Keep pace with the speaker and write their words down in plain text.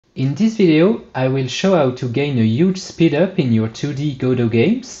In this video, I will show how to gain a huge speed up in your 2D Godot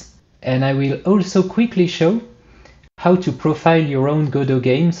games, and I will also quickly show how to profile your own Godot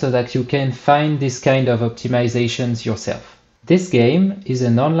game so that you can find this kind of optimizations yourself. This game is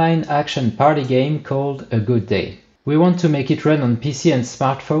an online action party game called A Good Day. We want to make it run on PC and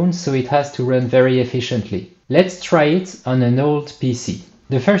smartphones, so it has to run very efficiently. Let's try it on an old PC.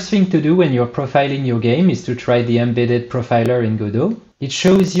 The first thing to do when you're profiling your game is to try the embedded profiler in Godot. It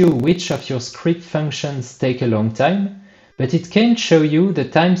shows you which of your script functions take a long time, but it can't show you the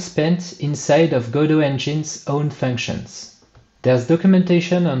time spent inside of Godot engine's own functions. There's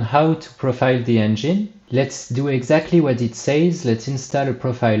documentation on how to profile the engine. Let's do exactly what it says. Let's install a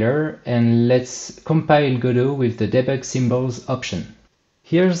profiler and let's compile Godot with the debug symbols option.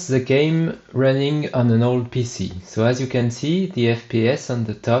 Here's the game running on an old PC. So as you can see, the FPS on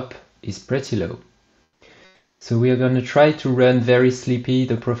the top is pretty low. So we are going to try to run very sleepy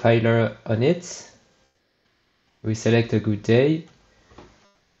the profiler on it. We select A Good Day.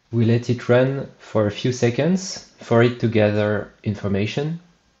 We let it run for a few seconds for it to gather information.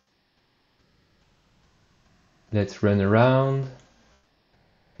 Let's run around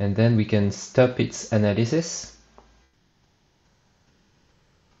and then we can stop its analysis.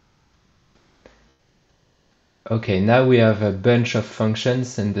 Okay, now we have a bunch of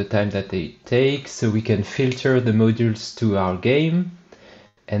functions and the time that they take, so we can filter the modules to our game,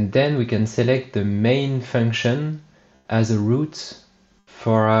 and then we can select the main function as a root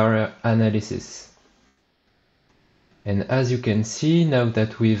for our analysis. And as you can see, now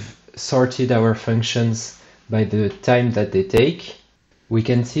that we've sorted our functions by the time that they take, we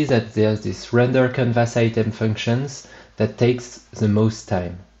can see that there's this render canvas item functions that takes the most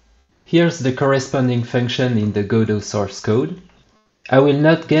time. Here's the corresponding function in the Godot source code. I will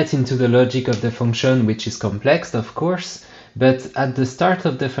not get into the logic of the function, which is complex, of course, but at the start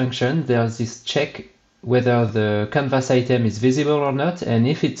of the function, there's this check whether the canvas item is visible or not, and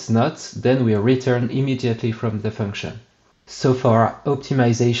if it's not, then we return immediately from the function. So for our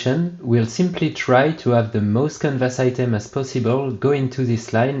optimization, we'll simply try to have the most canvas item as possible go into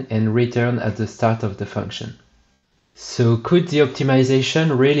this line and return at the start of the function. So could the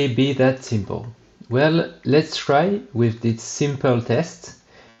optimization really be that simple? Well, let's try with this simple test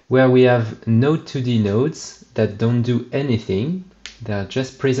where we have Node2D nodes that don't do anything. They are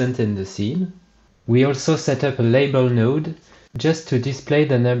just present in the scene. We also set up a label node just to display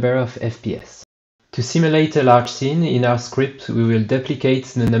the number of FPS. To simulate a large scene, in our script we will duplicate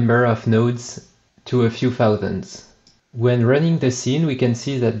the number of nodes to a few thousands. When running the scene, we can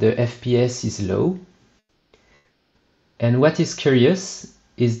see that the FPS is low. And what is curious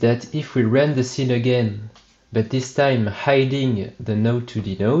is that if we run the scene again, but this time hiding the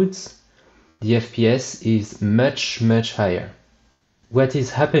Node2D nodes, the FPS is much higher. What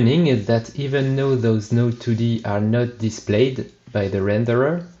is happening is that even though those Node2D are not displayed by the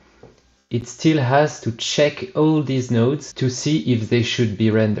renderer, it still has to check all these nodes to see if they should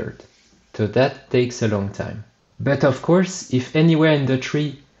be rendered. So that takes a long time. But of course, if anywhere in the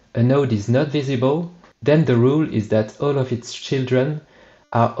tree a node is not visible, then the rule is that all of its children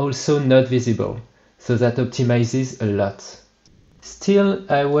are also not visible, so that optimizes a lot. Still,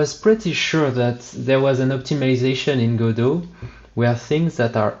 I was pretty sure that there was an optimization in Godot where things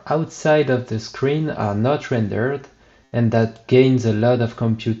that are outside of the screen are not rendered, and that gains a lot of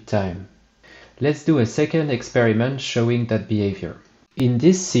compute time. Let's do a second experiment showing that behavior. In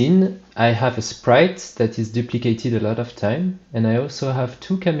this scene, I have a sprite that is duplicated a lot of time, and I also have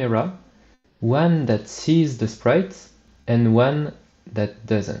two cameras, one that sees the sprite and one that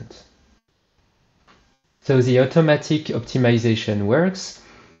doesn't. So the automatic optimization works.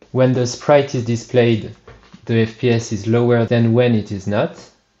 When the sprite is displayed, the FPS is lower than when it is not.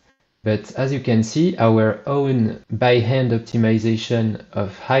 But as you can see, our own by hand optimization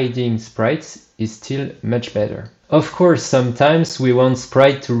of hiding sprites is still much better. Of course, sometimes we want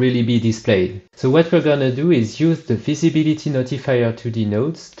sprite to really be displayed. So what we're gonna do is use the visibility notifier 2D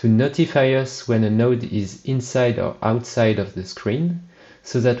nodes to notify us when a node is inside or outside of the screen,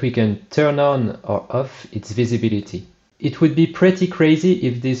 so that we can turn on or off its visibility. It would be pretty crazy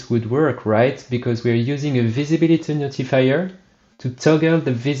if this would work, right? Because we're using a visibility notifier to toggle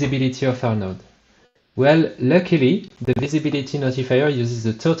the visibility of our node. Well, luckily, the visibility notifier uses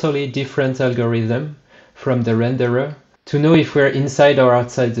a totally different algorithm from the renderer to know if we're inside or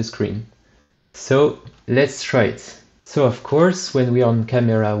outside the screen. So let's try it. So of course, when we're on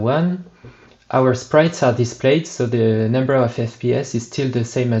camera 1, our sprites are displayed, so the number of FPS is still the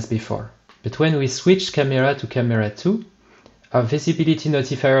same as before. But when we switch camera to camera 2, our visibility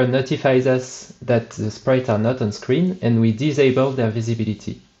notifier notifies us that the sprites are not on screen and we disable their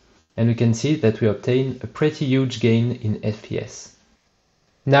visibility. And we can see that we obtain a pretty huge gain in FPS.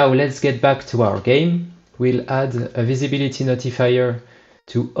 Now let's get back to our game. We'll add a visibility notifier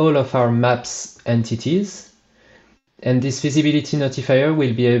to all of our maps entities. And this visibility notifier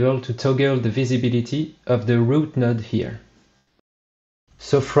will be able to toggle the visibility of the root node here.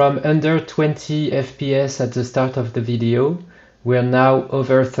 So from under 20 FPS at the start of the video, we're now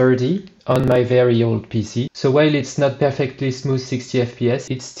over 30 on my very old PC. So while it's not perfectly smooth 60 FPS,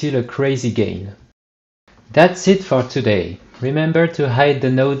 it's still a crazy gain. That's it for today. Remember to hide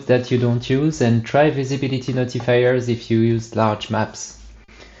the nodes that you don't use and try visibility notifiers if you use large maps.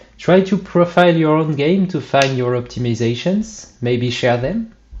 Try to profile your own game to find your optimizations, maybe share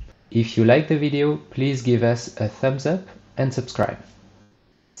them. If you like the video, please give us a thumbs up and subscribe.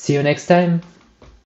 See you next time!